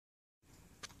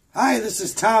Hi, this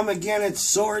is Tom again at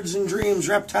Swords and Dreams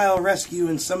Reptile Rescue,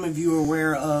 and some of you are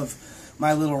aware of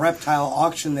my little reptile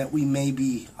auction that we may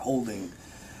be holding.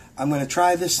 I'm going to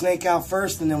try this snake out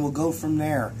first, and then we'll go from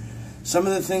there. Some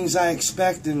of the things I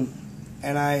expect and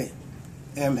I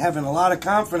am having a lot of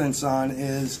confidence on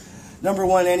is, number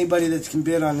one, anybody that can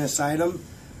bid on this item,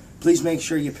 please make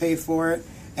sure you pay for it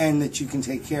and that you can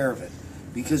take care of it,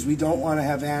 because we don't want to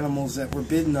have animals that we're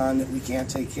bidding on that we can't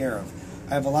take care of.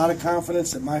 I have a lot of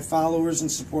confidence that my followers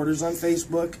and supporters on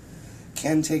Facebook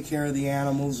can take care of the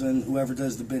animals, and whoever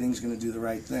does the bidding is going to do the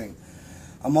right thing.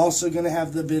 I'm also going to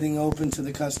have the bidding open to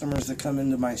the customers that come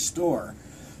into my store,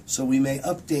 so we may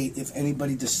update if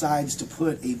anybody decides to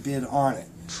put a bid on it.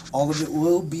 All of it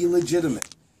will be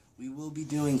legitimate. We will be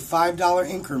doing $5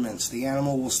 increments. The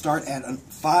animal will start at a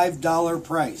 $5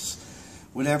 price.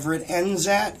 Whatever it ends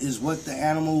at is what the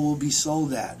animal will be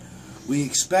sold at. We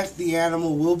expect the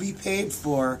animal will be paid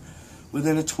for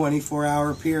within a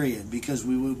 24-hour period, because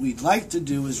what we'd like to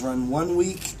do is run 1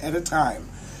 week at a time.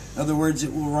 In other words,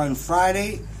 it will run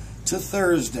Friday to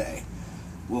Thursday.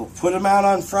 We'll put them out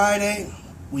on Friday,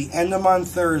 we end them on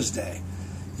Thursday.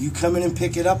 You come in and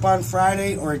pick it up on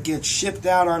Friday, or it gets shipped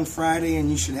out on Friday,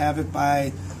 and you should have it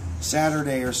by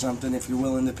Saturday or something if you're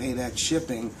willing to pay that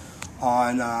shipping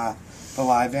on the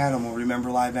live animal. Remember,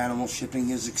 live animal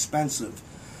shipping is expensive.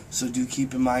 So do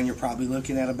keep in mind you're probably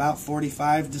looking at about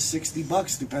 $45 to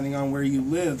 $60 depending on where you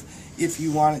live if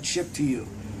you want it shipped to you.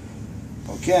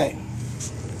 Okay.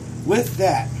 With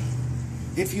that,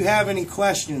 if you have any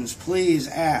questions, please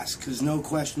ask, because no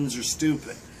questions are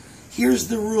stupid. Here's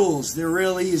the rules. They're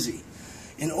real easy.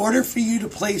 In order for you to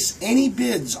place any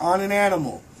bids on an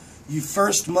animal, you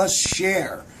first must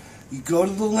share. You go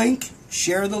to the link,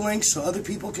 share the link so other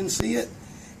people can see it,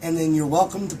 and then you're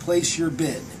welcome to place your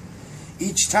bid.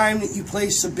 Each time that you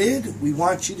place a bid, we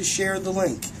want you to share the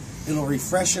link. It'll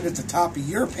refresh it at the top of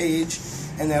your page,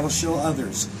 and that'll show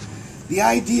others. The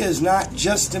idea is not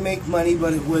just to make money,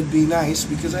 but it would be nice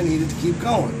because I needed to keep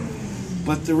going.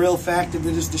 But the real fact of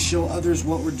it is to show others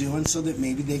what we're doing so that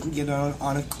maybe they can get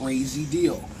on a crazy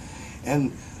deal.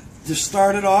 And to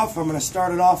start it off, I'm going to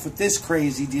start it off with this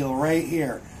crazy deal right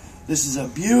here. This is a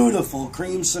beautiful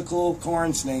creamsicle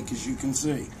corn snake, as you can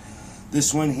see.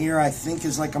 This one here I think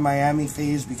is like a Miami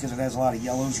phase because it has a lot of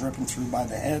yellows ripping through by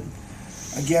the head.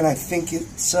 Again, I think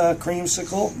it's a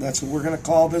creamsicle. That's what we're going to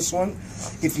call this one.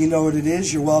 If you know what it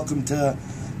is, you're welcome to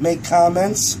make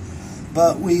comments.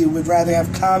 But we would rather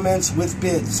have comments with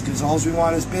bids, because all we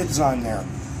want is bids on there.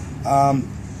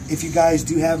 If you guys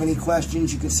do have any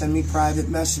questions, you can send me private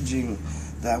messaging.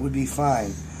 That would be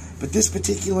fine. But this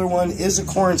particular one is a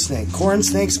corn snake. Corn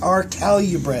snakes are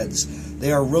calubreds.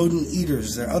 They are rodent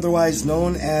eaters. They're otherwise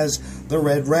known as the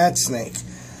red rat snake.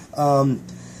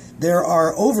 There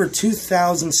are over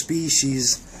 2,000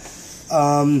 species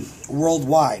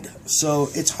worldwide, so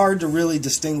it's hard to really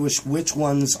distinguish which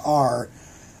ones are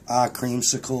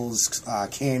creamsicles,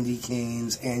 candy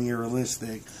canes,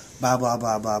 annualistic, blah, blah,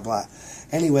 blah, blah, blah.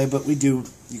 Anyway, but we do,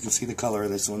 you can see the color of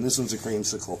this one. This one's a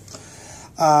creamsicle.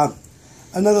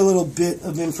 Another little bit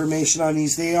of information on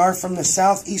these. They are from the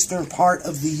southeastern part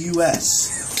of the U.S.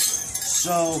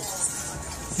 So,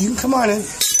 you can come on in.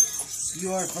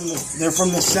 They're from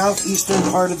the southeastern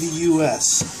part of the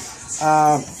U.S.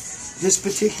 This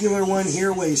particular one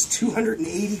here weighs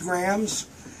 280 grams,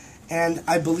 and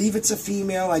I believe it's a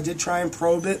female. I did try and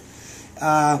probe it.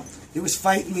 It was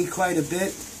fighting me quite a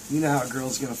bit. You know how a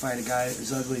girl's going to fight a guy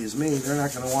as ugly as me. They're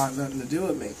not going to want nothing to do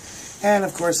with me. And,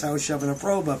 of course, I was shoving a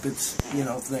probe up its,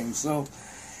 thing. So,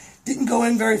 didn't go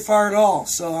in very far at all.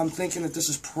 So, I'm thinking that this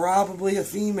is probably a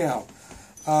female.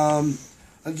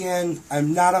 Again,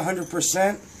 I'm not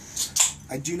 100%.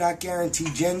 I do not guarantee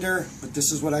gender, but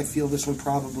this is what I feel this one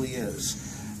probably is.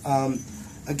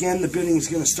 Again, the bidding is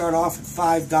going to start off at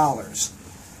 $5.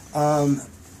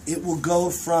 It will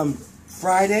go from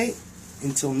Friday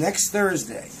until next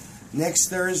Thursday. Next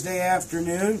Thursday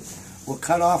afternoon, we'll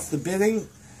cut off the bidding.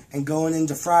 And going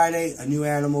into Friday, a new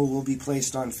animal will be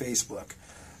placed on Facebook.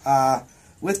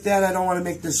 With that, I don't want to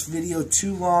make this video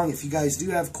too long. If you guys do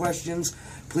have questions,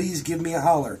 please give me a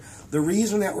holler. The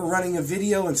reason that we're running a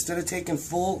video instead of taking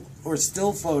full or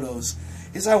still photos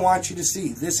is I want you to see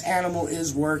this animal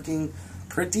is working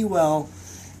pretty well,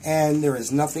 and there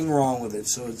is nothing wrong with it.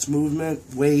 So its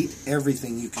movement, weight,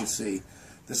 everything you can see.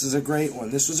 This is a great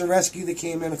one. This was a rescue that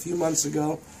came in a few months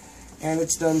ago, and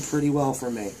it's done pretty well for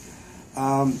me.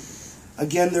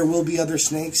 Again, there will be other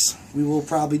snakes. We will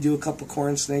probably do a couple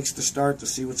corn snakes to start to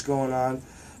see what's going on.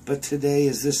 But today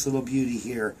is this little beauty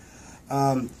here.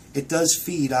 It does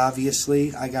feed,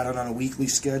 obviously. I got it on a weekly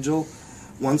schedule.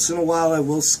 Once in a while, I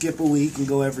will skip a week and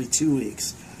go every 2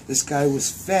 weeks. This guy was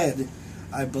fed,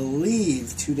 I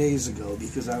believe, 2 days ago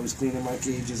because I was cleaning my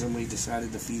cages and we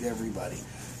decided to feed everybody.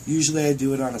 Usually I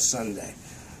do it on a Sunday.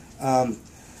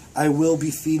 I will be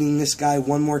feeding this guy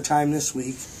one more time this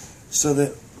week so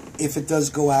that if it does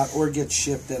go out or get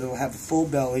shipped, that it'll have a full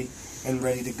belly and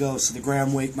ready to go. So the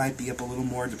gram weight might be up a little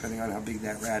more depending on how big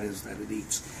that rat is that it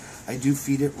eats. I do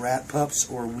feed it rat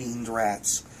pups or weaned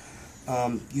rats.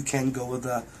 You can go with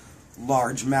a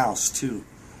large mouse too.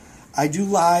 I do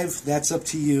live, that's up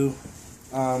to you.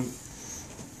 Well,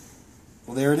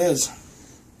 there it is.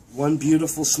 One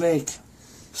beautiful snake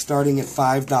starting at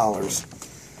 $5.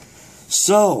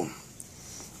 So,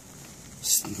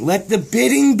 let the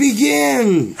bidding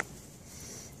begin!